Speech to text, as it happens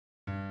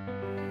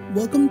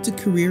Welcome to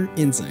Career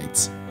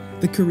Insights.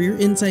 The Career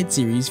Insights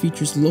series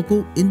features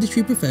local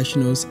industry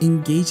professionals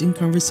engaged in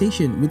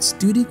conversation with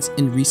students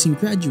and recent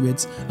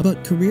graduates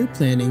about career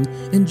planning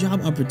and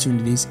job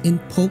opportunities in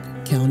Polk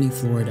County,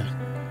 Florida.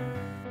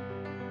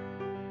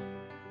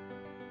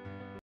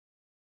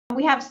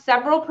 We have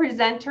several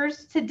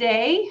presenters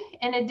today.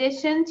 In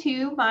addition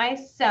to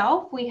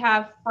myself, we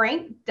have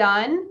Frank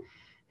Dunn,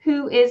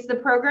 who is the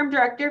program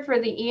director for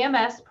the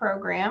EMS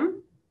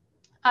program.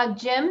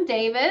 Jim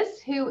Davis,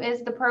 who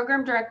is the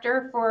program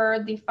director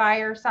for the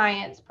fire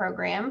science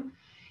program,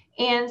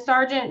 and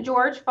Sergeant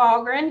George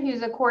Falgren,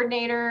 who's a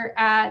coordinator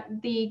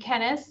at the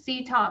Kenneth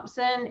C.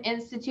 Thompson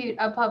Institute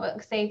of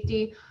Public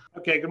Safety.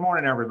 Okay, good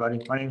morning,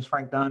 everybody. My name is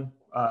Frank Dunn,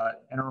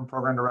 interim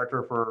program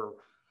director for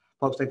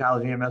Polk State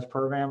College EMS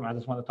program. I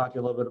just want to talk to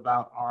you a little bit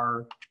about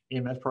our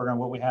EMS program,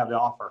 what we have to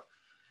offer.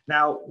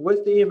 Now,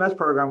 with the EMS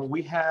program,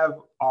 we have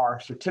our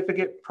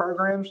certificate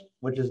programs,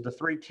 which is the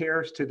 3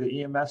 tiers to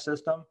the EMS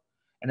system.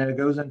 And then it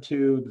goes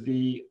into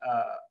the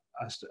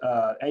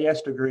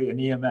AS degree in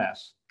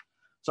EMS.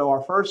 So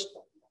our first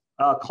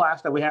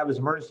class that we have is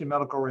emergency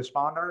medical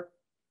responder.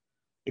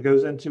 It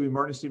goes into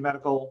emergency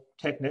medical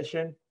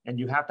technician, and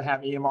you have to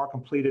have EMR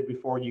completed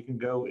before you can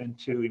go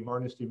into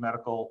emergency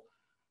medical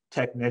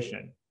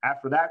technician.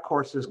 After that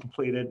course is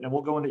completed, and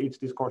we'll go into each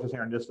of these courses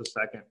here in just a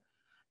second.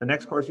 The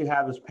next course you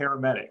have is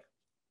paramedic.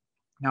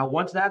 Now,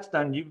 once that's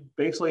done, you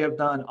basically have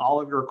done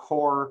all of your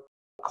core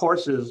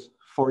courses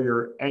for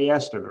your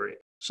AS degree.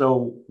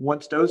 So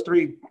once those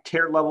 3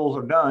 tier levels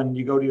are done,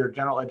 you go to your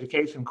general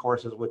education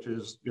courses, which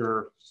is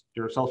your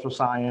social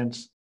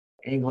science,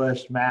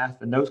 English,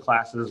 math, and those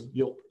classes.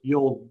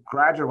 You'll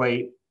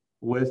graduate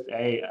with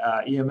a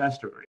EMS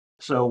degree.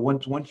 So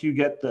once you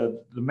get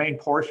the main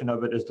portion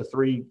of it is the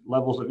 3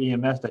 levels of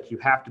EMS that you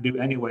have to do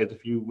anyways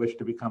if you wish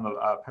to become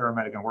a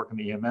paramedic and work in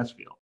the EMS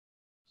field.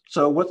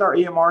 So with our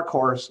EMR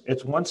course,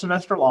 it's 1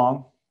 semester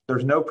long.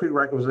 There's no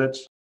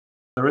prerequisites.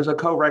 There is a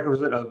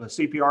co-requisite of a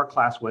CPR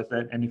class with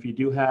it, and if you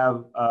do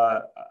have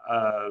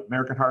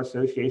American Heart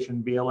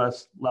Association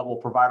BLS level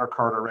provider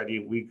card already,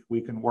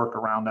 we can work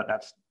around that.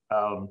 That's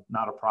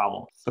not a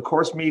problem. The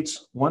course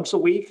meets once a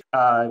week.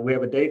 We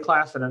have a day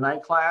class and a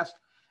night class,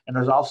 and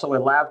there's also a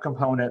lab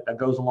component that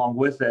goes along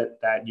with it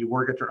that you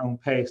work at your own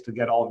pace to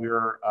get all of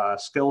your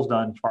skills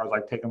done, as far as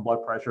like taking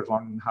blood pressures,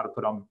 learning how to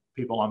put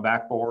people on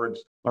backboards,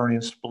 learning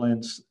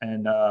splints,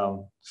 and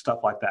stuff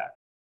like that.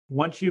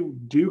 Once you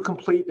do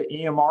complete the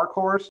EMR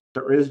course,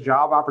 there is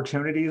job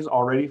opportunities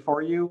already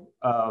for you.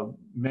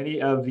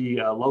 Many of the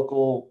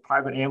local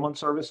private ambulance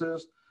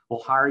services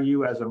will hire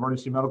you as an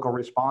emergency medical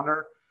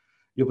responder.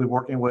 You'll be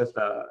working with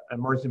an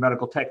emergency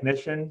medical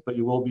technician, but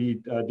you will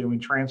be doing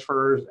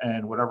transfers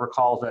and whatever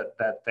calls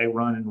that they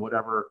run in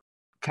whatever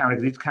county.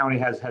 Because each county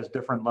has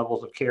different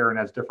levels of care and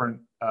has different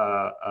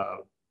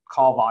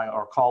call volume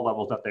or call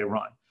levels that they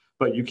run.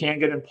 But you can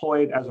get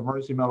employed as an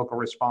emergency medical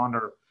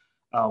responder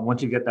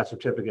once you get that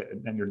certificate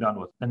and you're done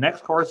with it. The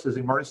next course is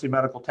emergency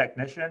medical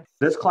technician.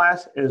 This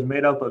class is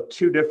made up of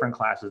 2 different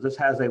classes. This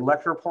has a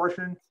lecture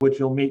portion, which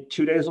you'll meet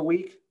 2 days a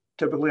week,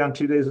 typically on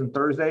Tuesdays and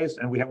Thursdays.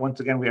 And we have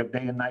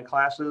day and night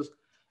classes.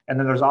 And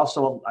then there's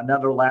also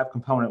another lab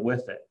component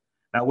with it.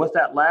 Now with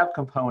that lab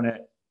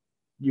component,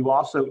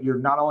 you're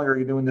not only are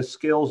you doing the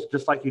skills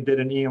just like you did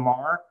in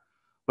EMR,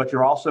 but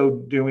you're also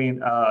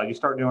doing, you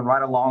start doing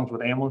ride-alongs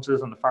with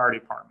ambulances and the fire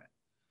department.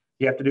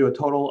 You have to do a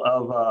total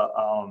of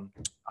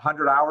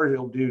 100 hours.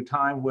 You'll do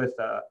time with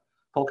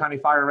Polk County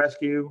Fire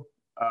Rescue,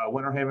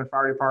 Winter Haven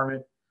Fire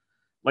Department,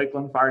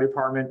 Lakeland Fire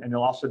Department, and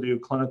you'll also do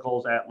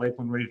clinicals at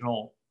Lakeland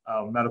Regional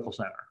Medical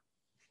Center.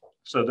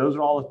 So those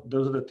are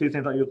the 2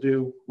 things that you'll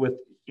do with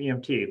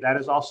EMT. That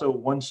is also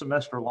 1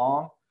 semester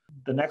long.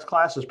 The next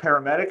class is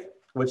paramedic,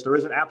 which there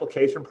is an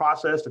application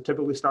process that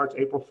typically starts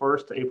April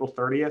 1st to April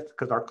 30th,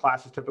 because our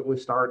classes typically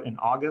start in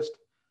August.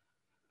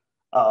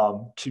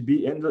 To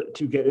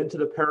get into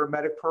the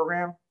paramedic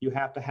program, you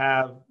have to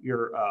have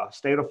your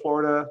state of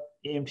Florida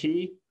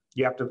EMT.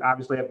 You have to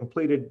obviously have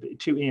completed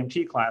 2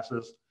 EMT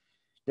classes.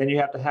 Then you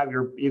have to have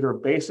your either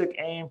basic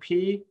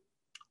AMP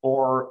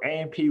or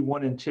AMP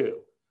 1 and 2.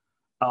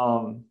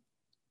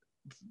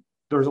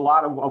 There's a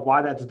lot of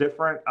why that's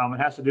different. It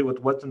has to do with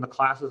what's in the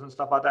classes and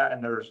stuff like that.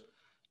 And there's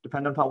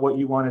dependent upon what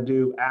you want to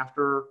do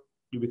after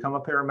you become a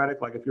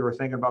paramedic. Like if you were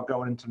thinking about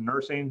going into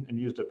nursing and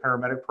use the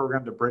paramedic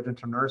program to bridge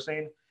into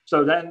nursing.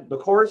 So then the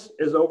course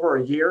is over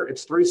a year.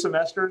 It's 3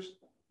 semesters.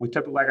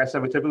 Like I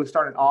said, we typically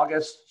start in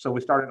August. So we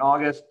start in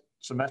August.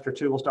 Semester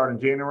 2 will start in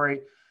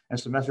January, and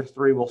semester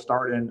 3 will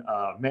start in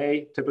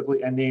May,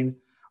 typically ending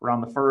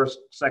around the 1st,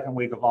 2nd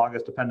week of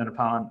August, depending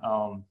upon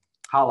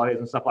holidays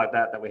and stuff like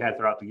that we had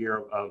throughout the year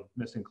of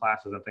missing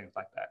classes and things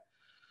like that.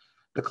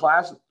 The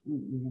class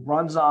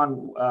runs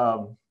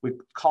on, we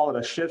call it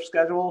a shift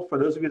schedule. For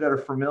those of you that are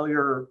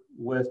familiar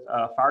with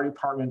fire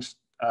departments,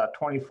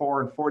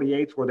 24 and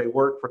 48, where they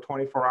work for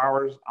 24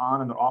 hours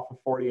on and off of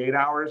 48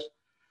 hours.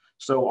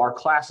 So our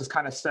class is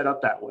kind of set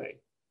up that way.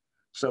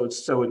 So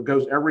it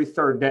goes every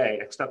 3rd day,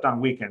 except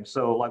on weekends.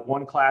 So like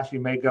one class you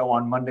may go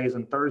on Mondays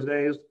and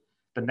Thursdays,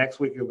 The next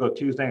week you'll go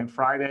Tuesday and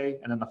Friday,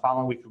 and then the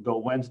following week you'll go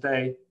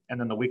Wednesday, and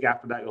then the week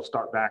after that you'll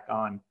start back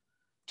on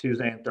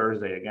Tuesday and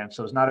Thursday again.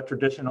 So it's not a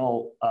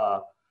traditional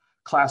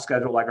class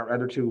schedule like our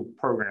other two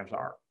programs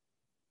are.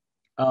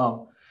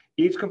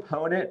 Each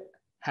component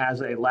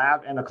has a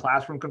lab and a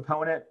classroom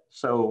component.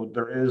 So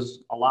there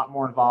is a lot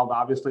more involved,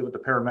 obviously, with the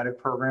paramedic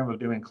program of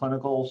doing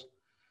clinicals.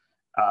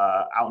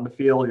 Out in the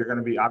field, you're going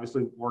to be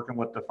obviously working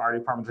with the fire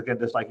departments again,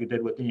 just like you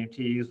did with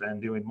EMTs,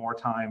 and doing more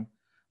time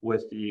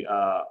with the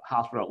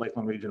hospital at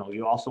Lakeland Regional.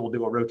 You also will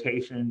do a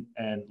rotation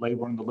in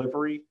labor and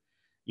delivery.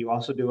 You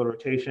also do a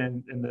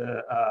rotation in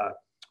the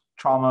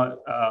trauma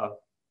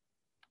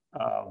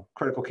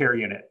critical care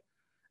unit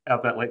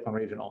up at Lakeland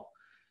Regional.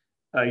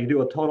 You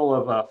do a total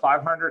of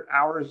 500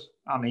 hours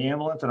on the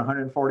ambulance and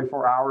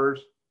 144 hours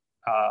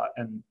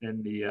in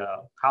the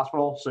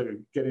hospital. So you're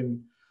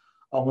getting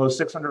almost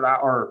 600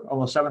 or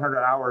almost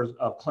 700 hours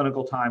of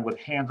clinical time with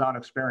hands-on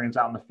experience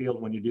out in the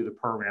field when you do the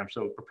program.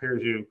 So it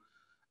prepares you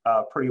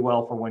pretty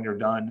well for when you're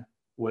done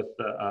with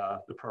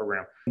the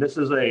program. This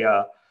is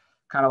a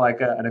kind of like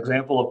an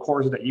example of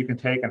courses that you can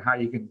take and how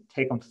you can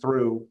take them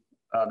through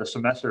the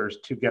semesters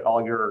to get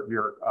all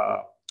your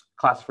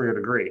classes for your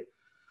degree.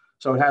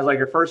 So it has like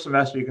your first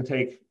semester, you can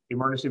take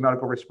emergency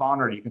medical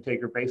responder, you can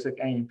take your basic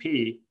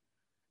A&P,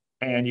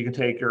 and you can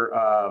take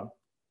your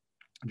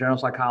general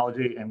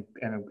psychology and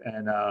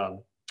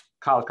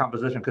college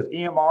composition, because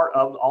EMR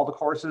of all the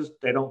courses,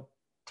 they don't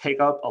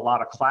take up a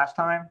lot of class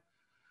time.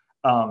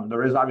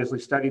 There is obviously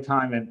study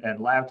time and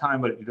lab time,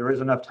 but there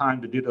is enough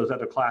time to do those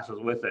other classes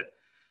with it.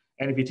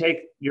 And if you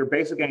take your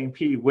basic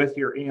A&P with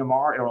your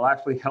EMR, it will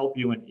actually help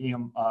you in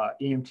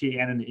EMT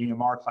and in the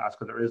EMR class,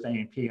 because there is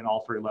A&P in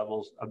all three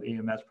levels of the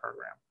EMS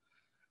program.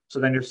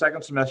 So then your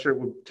second semester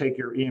would take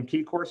your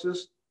EMT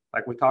courses,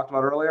 like we talked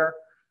about earlier.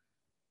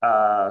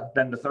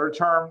 Then the third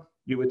term,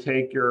 you would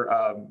take your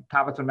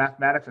topics in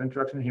mathematics and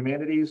introduction to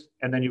humanities,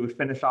 and then you would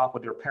finish off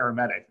with your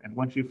paramedic. And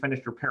once you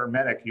finish your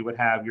paramedic, you would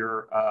have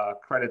your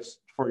credits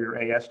for your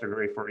AS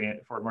degree for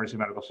emergency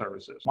medical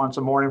services. Want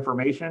some more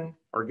information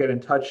or get in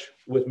touch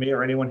with me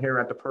or anyone here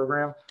at the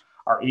program?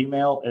 Our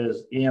email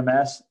is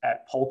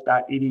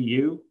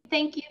ems@polk.edu.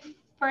 Thank you,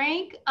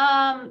 Frank.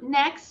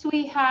 Next,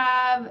 we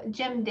have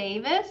Jim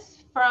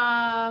Davis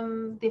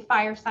from the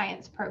Fire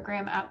Science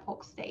program at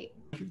Polk State.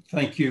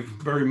 Thank you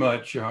very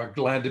much.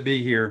 Glad to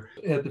be here.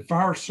 At the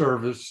fire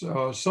service,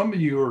 some of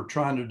you are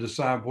trying to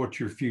decide what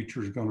your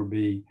future is going to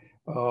be.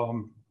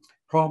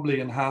 Probably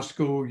in high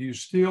school, you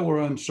still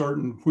are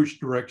uncertain which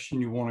direction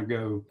you want to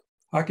go.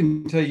 I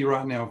can tell you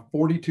right now,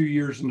 42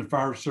 years in the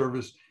fire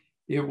service,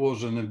 it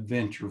was an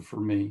adventure for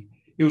me.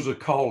 It was a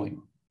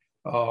calling.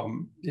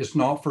 It's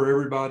not for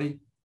everybody,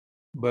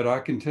 but I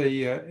can tell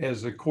you,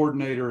 as a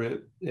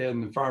coordinator in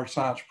the fire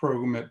science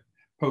program at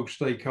Polk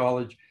State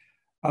College,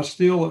 I'm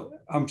still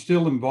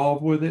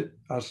involved with it.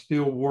 I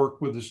still work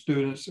with the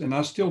students, and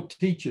I still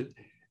teach it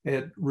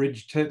at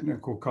Ridge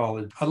Technical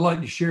College. I'd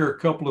like to share a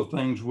couple of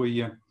things with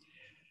you.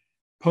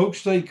 Polk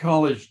State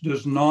College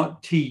does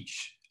not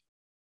teach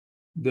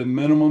the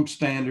minimum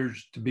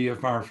standards to be a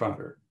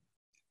firefighter.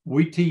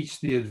 We teach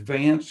the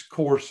advanced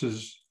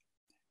courses,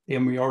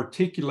 and we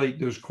articulate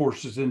those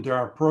courses into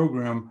our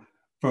program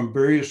from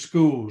various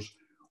schools.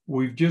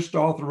 We've just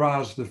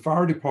authorized the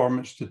fire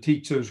departments to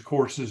teach those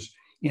courses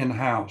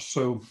in-house.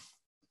 So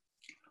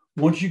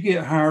once you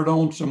get hired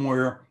on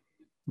somewhere,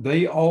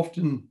 they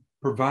often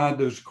provide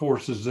those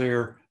courses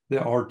there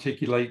that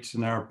articulates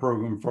in our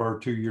program for our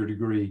 2-year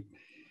degree.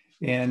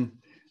 And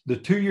the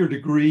 2-year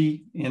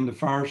degree in the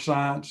fire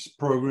science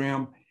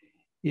program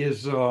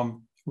is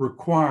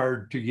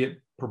required to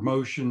get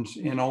promotions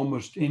in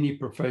almost any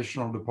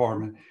professional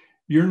department.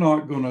 You're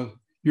not going to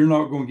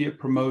get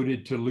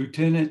promoted to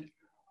lieutenant,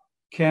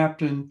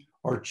 captain,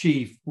 or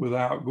chief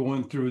without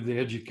going through the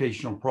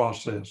educational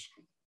process.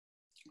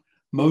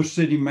 Most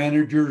city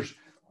managers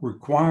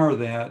require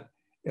that,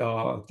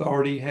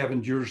 authority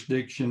having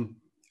jurisdiction.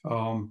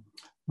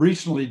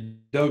 Recently,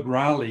 Doug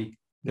Riley,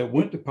 that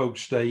went to Polk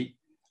State,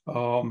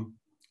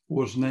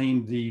 was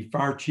named the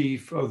Fire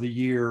Chief of the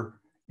Year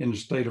in the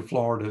state of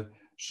Florida.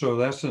 So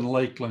that's in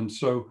Lakeland.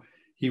 So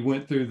he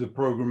went through the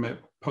program at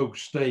Polk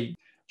State.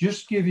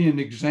 Just to give you an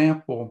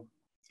example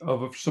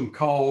of some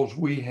calls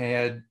we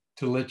had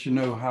to let you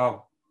know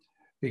how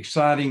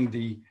exciting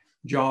the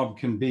job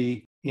can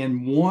be.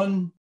 In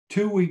 1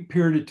 2-week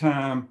period of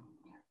time,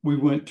 we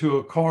went to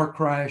a car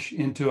crash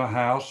into a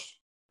house.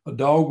 A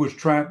dog was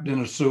trapped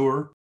in a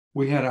sewer.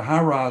 We had a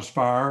high-rise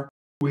fire.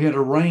 We had a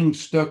ring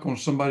stuck on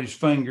somebody's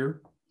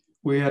finger.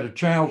 We had a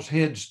child's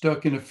head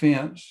stuck in a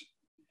fence.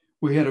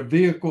 We had a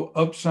vehicle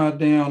upside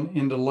down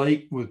in the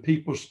lake with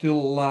people still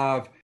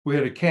alive. We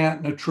had a cat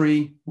in a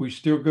tree. We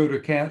still go to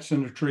cats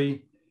in a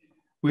tree.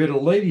 We had a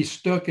lady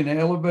stuck in an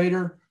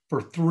elevator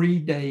for 3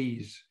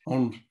 days.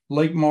 On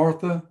Lake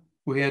Martha,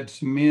 we had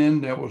some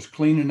men that was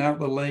cleaning out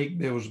the lake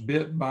that was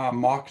bit by a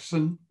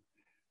moccasin.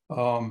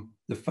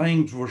 The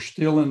fangs were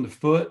still in the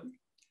foot.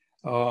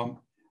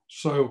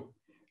 So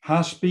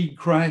high-speed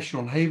crash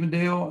on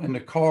Havendale, and the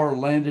car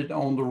landed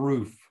on the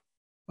roof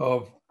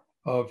of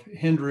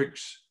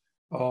Hendricks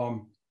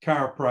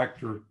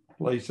chiropractor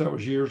place. That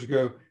was years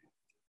ago.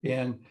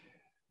 And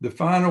the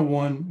final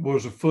one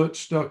was a foot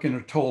stuck in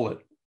a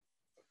toilet.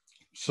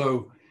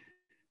 So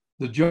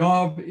the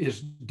job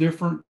is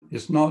different.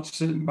 It's not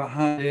sitting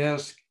behind a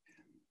desk.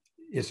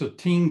 It's a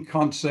team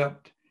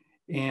concept.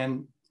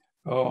 And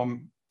of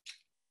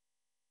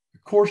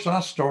course, I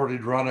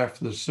started right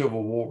after the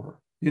Civil War.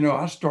 You know,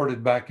 I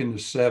started back in the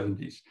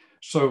 70s.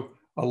 So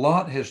a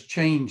lot has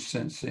changed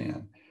since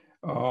then.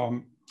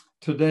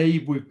 Today,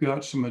 we've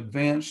got some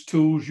advanced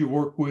tools you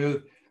work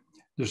with.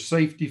 The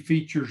safety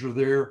features are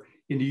there.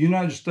 In the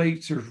United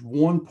States, there's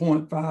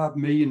 1.5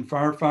 million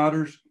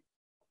firefighters.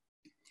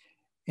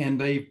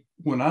 And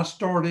when I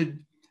started,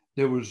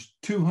 there was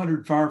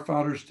 200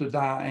 firefighters to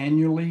die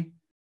annually.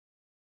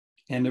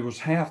 And there was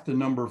half the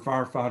number of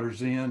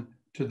firefighters in.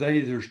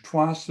 Today, there's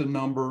twice the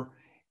number,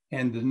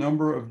 and the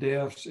number of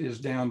deaths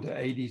is down to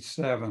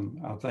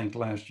 87, I think,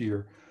 last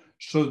year.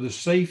 So the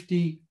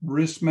safety,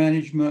 risk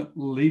management,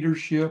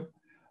 leadership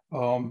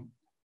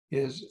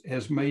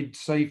has made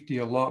safety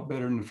a lot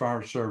better in the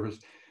fire service.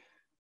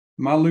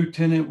 My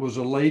lieutenant was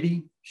a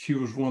lady. She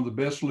was one of the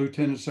best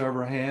lieutenants I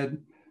ever had.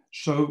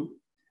 So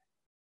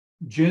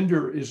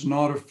gender is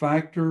not a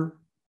factor.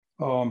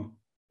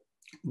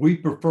 We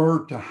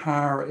prefer to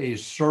hire a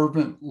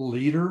servant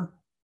leader,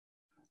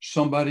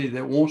 somebody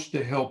that wants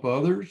to help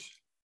others,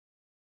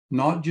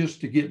 not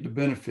just to get the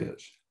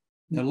benefits.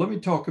 Now, let me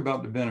talk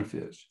about the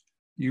benefits.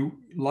 You,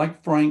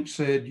 like Frank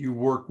said, you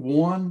work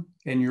 1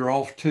 and you're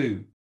off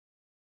 2.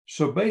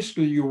 So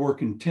basically you're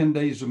working 10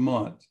 days a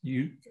month.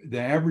 The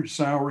average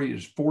salary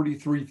is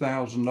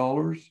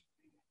 $43,000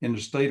 in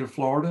the state of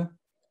Florida.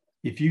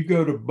 If you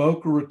go to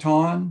Boca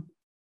Raton,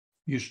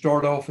 you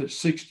start off at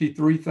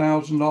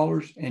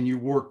 $63,000 and you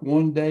work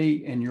 1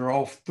 day and you're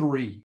off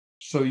 3.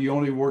 So you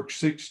only work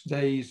 6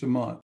 days a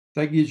month.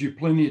 That gives you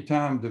plenty of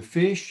time to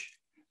fish.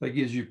 That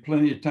gives you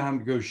plenty of time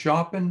to go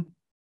shopping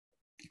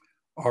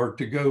or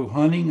to go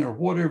hunting or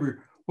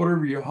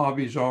whatever your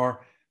hobbies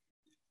are.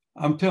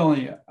 I'm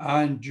telling you,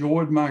 I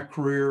enjoyed my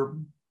career,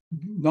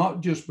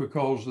 not just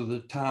because of the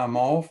time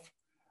off,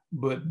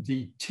 but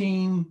the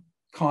team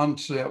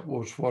concept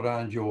was what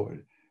I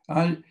enjoyed.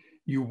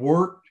 You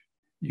worked,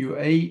 you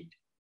ate,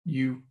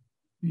 you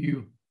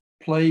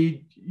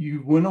played,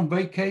 you went on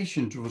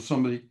vacations with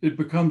somebody. It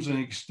becomes an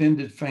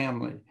extended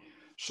family.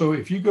 So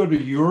if you go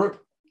to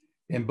Europe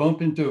and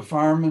bump into a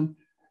fireman,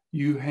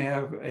 you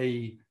have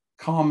a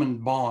common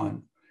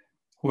bond.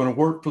 When I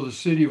worked for the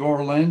city of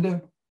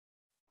Orlando,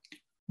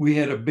 we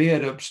had a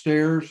bed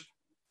upstairs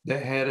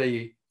that had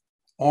a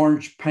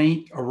orange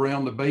paint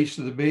around the base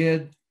of the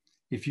bed.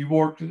 If you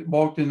walked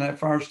in that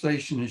fire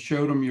station and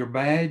showed them your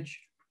badge,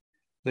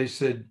 they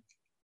said,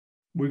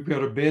 "We've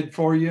got a bed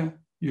for you.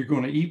 You're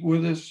going to eat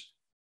with us."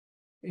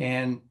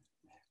 And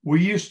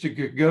we used to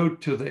go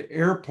to the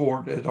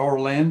airport at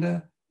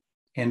Orlando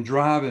and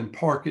drive and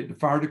park at the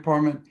fire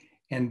department,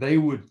 and they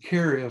would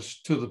carry us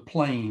to the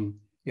plane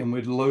and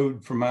we'd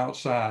load from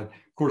outside.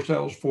 Of course,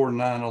 that was for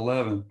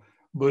 9/11,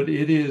 but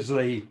it is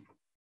a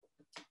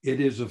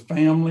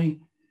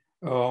family.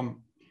 And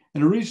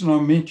the reason I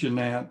mention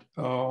that,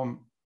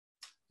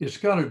 it's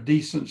got a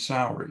decent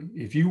salary.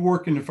 If you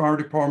work in the fire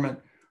department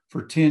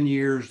for 10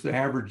 years, the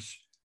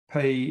average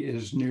pay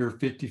is near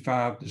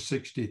 $55,000 to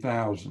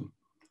 $60,000.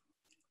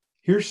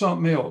 Here's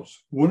something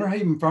else. Winter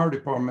Haven Fire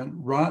Department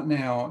right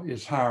now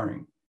is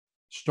hiring.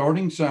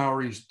 Starting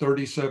salary is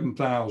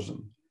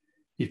 $37,000.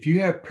 If you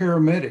have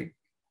paramedic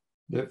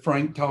that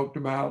Frank talked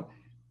about,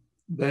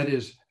 that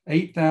is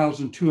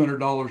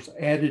 $8,200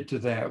 added to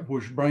that,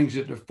 which brings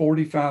it to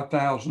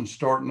 $45,000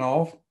 starting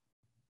off.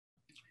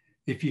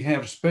 If you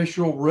have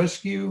special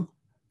rescue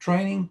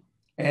training,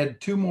 add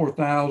 $2,000 more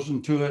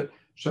to it.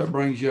 So that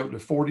brings you up to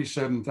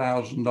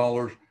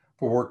 $47,000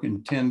 for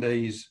working 10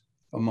 days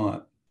a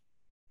month.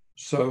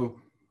 So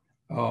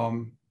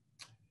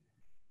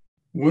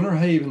Winter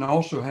Haven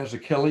also has a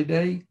Kelly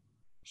Day.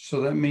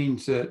 So that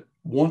means that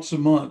once a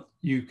month,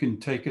 you can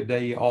take a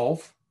day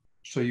off.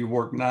 So you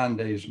work 9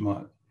 days a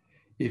month.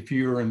 If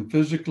you're in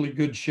physically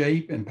good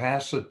shape and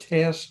pass a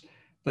test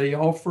they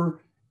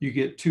offer, you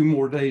get 2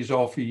 more days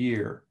off a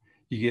year.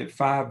 You get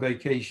 5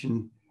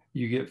 vacation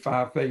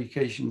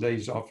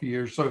days off a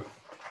year. So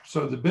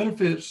the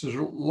benefits is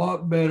a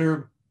lot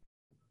better.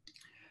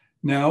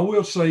 Now, I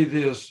will say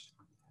this,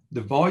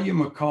 the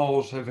volume of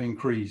calls have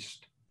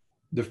increased.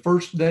 The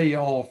first day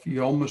off,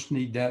 you almost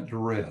need that to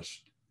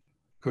rest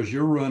because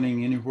you're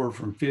running anywhere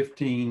from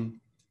 15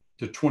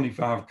 to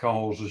 25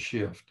 calls a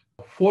shift.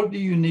 What do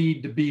you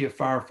need to be a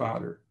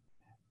firefighter?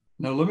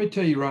 Now, let me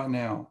tell you right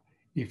now,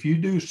 if you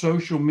do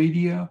social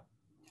media,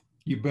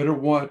 you better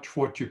watch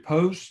what you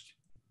post.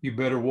 You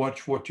better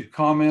watch what you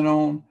comment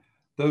on.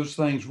 Those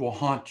things will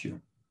haunt you.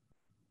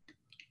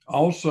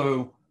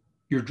 Also,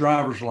 your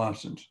driver's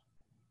license.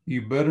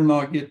 You better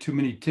not get too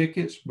many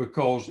tickets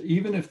because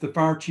even if the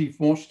fire chief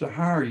wants to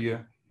hire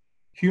you,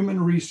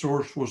 human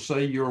resource will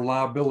say you're a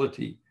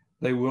liability.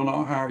 They will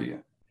not hire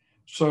you.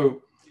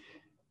 So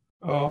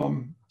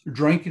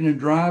drinking and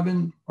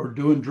driving or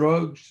doing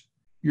drugs,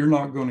 you're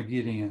not going to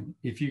get in.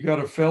 If you got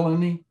a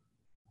felony,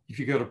 If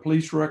you got a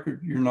police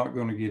record, you're not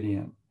going to get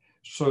in.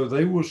 So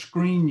they will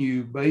screen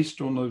you based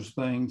on those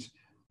things,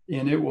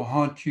 and it will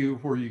haunt you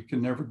where you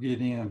can never get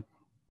in.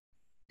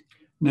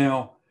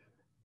 Now,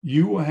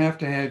 you will have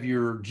to have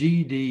your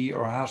GED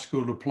or high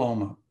school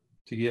diploma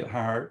to get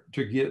hired,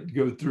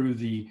 go through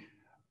the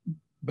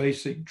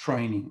basic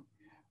training.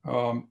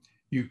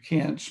 You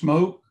can't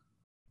smoke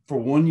for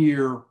 1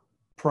 year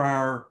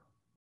prior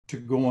to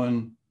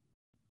going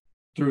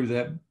through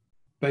that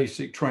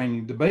basic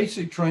training. The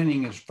basic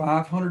training is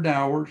 500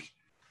 hours.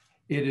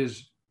 It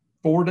is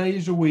 4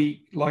 days a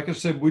week. Like I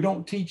said, we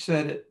don't teach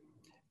that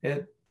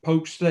at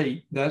Polk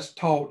State. That's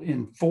taught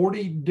in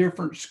 40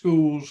 different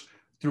schools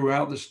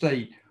throughout the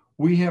state.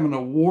 We have an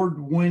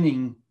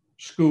award-winning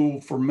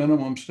school for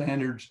minimum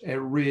standards at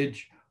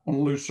Ridge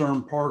on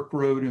Lucerne Park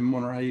Road in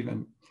Winter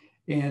Haven.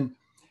 And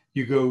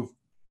you go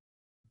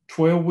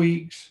 12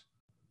 weeks,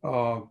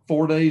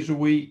 4 days a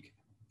week,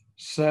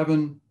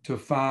 7 to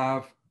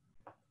 5.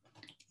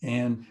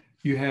 And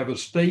you have a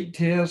state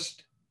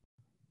test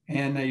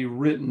and a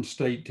written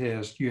state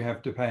test you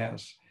have to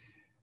pass.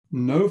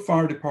 No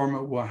fire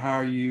department will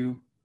hire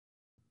you,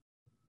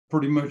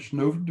 pretty much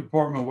no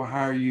department will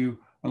hire you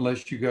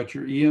unless you got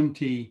your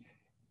EMT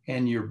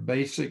and your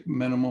basic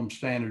minimum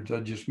standards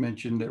I just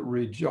mentioned that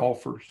Ridge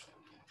offers.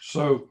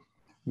 So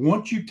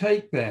once you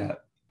take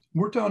that,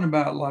 we're talking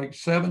about like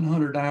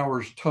 700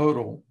 hours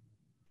total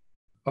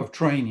of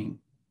training.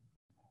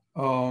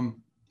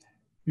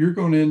 You're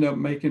going to end up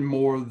making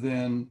more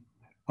than,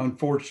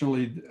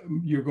 unfortunately,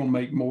 you're going to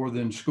make more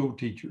than school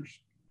teachers.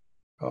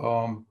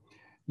 Now,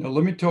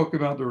 let me talk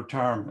about the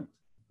retirement.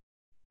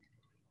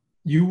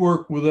 You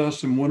work with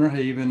us in Winter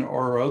Haven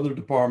or other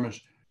departments,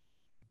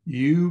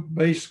 you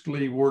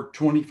basically work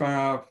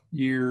 25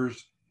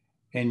 years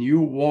and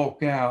you'll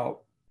walk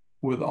out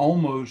with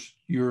almost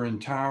your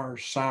entire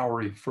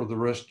salary for the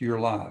rest of your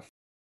life.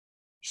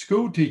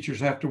 School teachers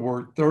have to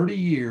work 30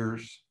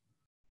 years,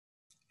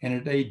 and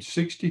at age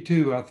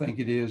 62, I think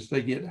it is,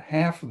 they get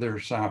half of their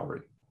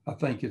salary, I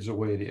think is the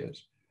way it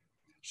is.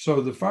 So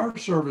the fire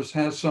service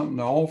has something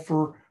to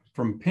offer,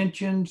 from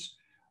pensions.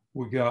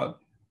 We got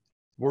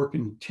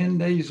working 10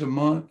 days a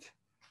month.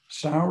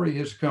 Salary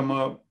has come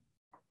up.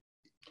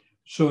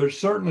 So it's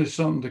certainly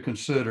something to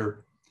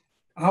consider.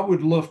 I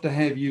would love to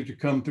have you to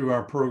come through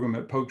our program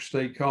at Polk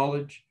State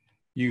College.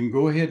 You can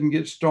go ahead and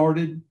get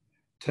started,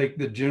 take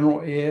the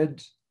general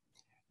eds.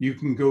 You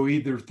can go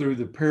either through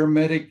the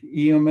paramedic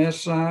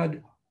EMS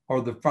side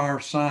or the fire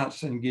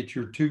science and get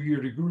your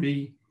 2-year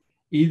degree.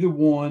 Either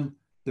one,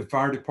 the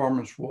fire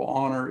departments will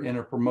honor in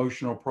a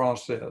promotional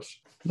process.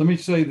 Let me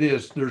say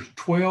this, there's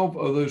 12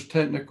 of those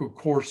technical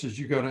courses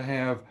you got to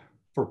have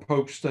for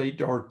Polk State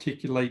to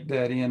articulate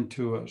that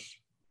into us.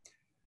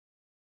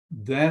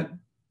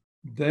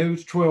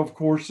 Those 12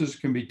 courses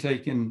can be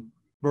taken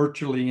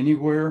virtually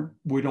anywhere.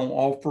 We don't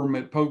offer them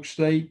at Polk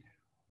State.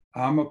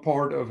 I'm a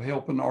part of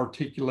helping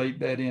articulate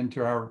that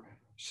into our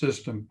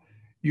system.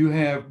 You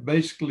have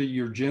basically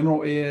your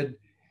general ed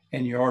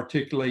and you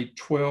articulate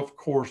 12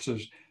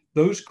 courses.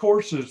 Those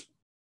courses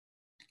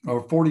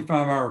are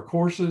 45-hour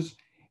courses,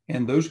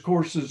 and those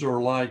courses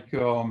are like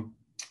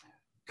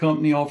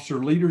company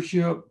officer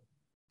leadership,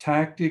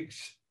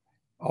 tactics,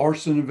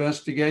 arson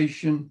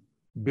investigation,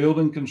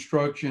 building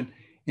construction,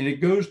 and it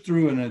goes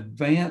through an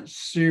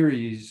advanced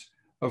series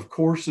of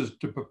courses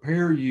to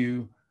prepare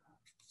you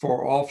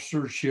for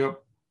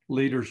officership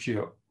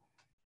leadership.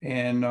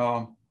 And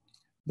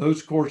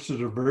those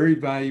courses are very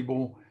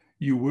valuable.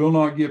 You will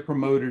not get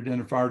promoted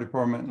in a fire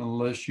department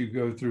unless you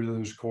go through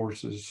those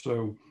courses.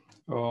 So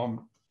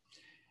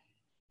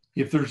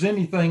if there's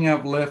anything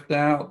I've left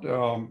out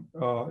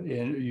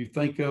and you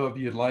think of,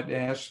 you'd like to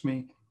ask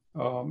me,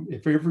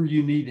 if ever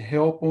you need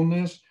help on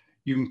this,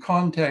 you can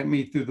contact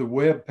me through the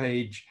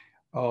webpage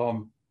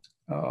on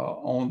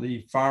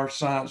the Fire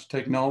Science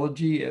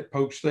Technology at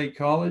Polk State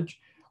College,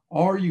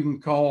 or you can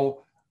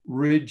call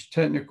Ridge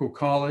Technical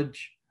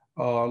College,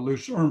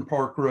 Lucerne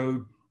Park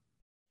Road.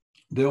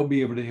 They'll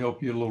be able to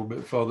help you a little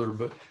bit further,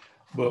 but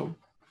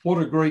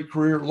what a great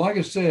career. Like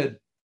I said,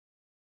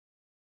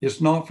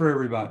 it's not for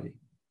everybody.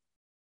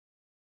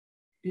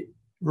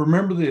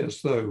 Remember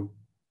this though,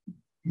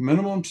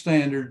 minimum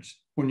standards,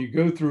 when you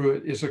go through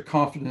it, is a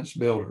confidence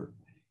builder.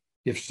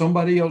 If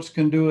somebody else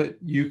can do it,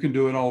 you can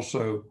do it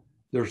also.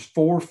 There's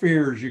 4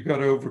 fears you got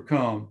to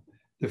overcome: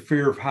 the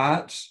fear of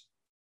heights,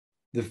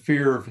 the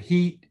fear of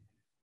heat,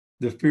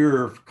 the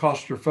fear of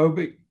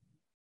claustrophobic,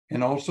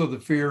 and also the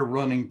fear of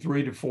running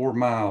 3 to 4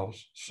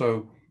 miles.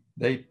 So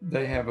they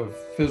have a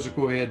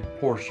physical ed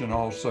portion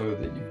also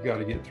that you've got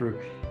to get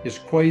through. It's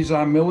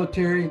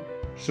quasi-military,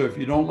 so if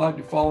you don't like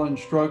to follow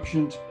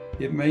instructions,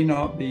 it may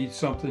not be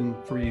something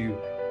for you.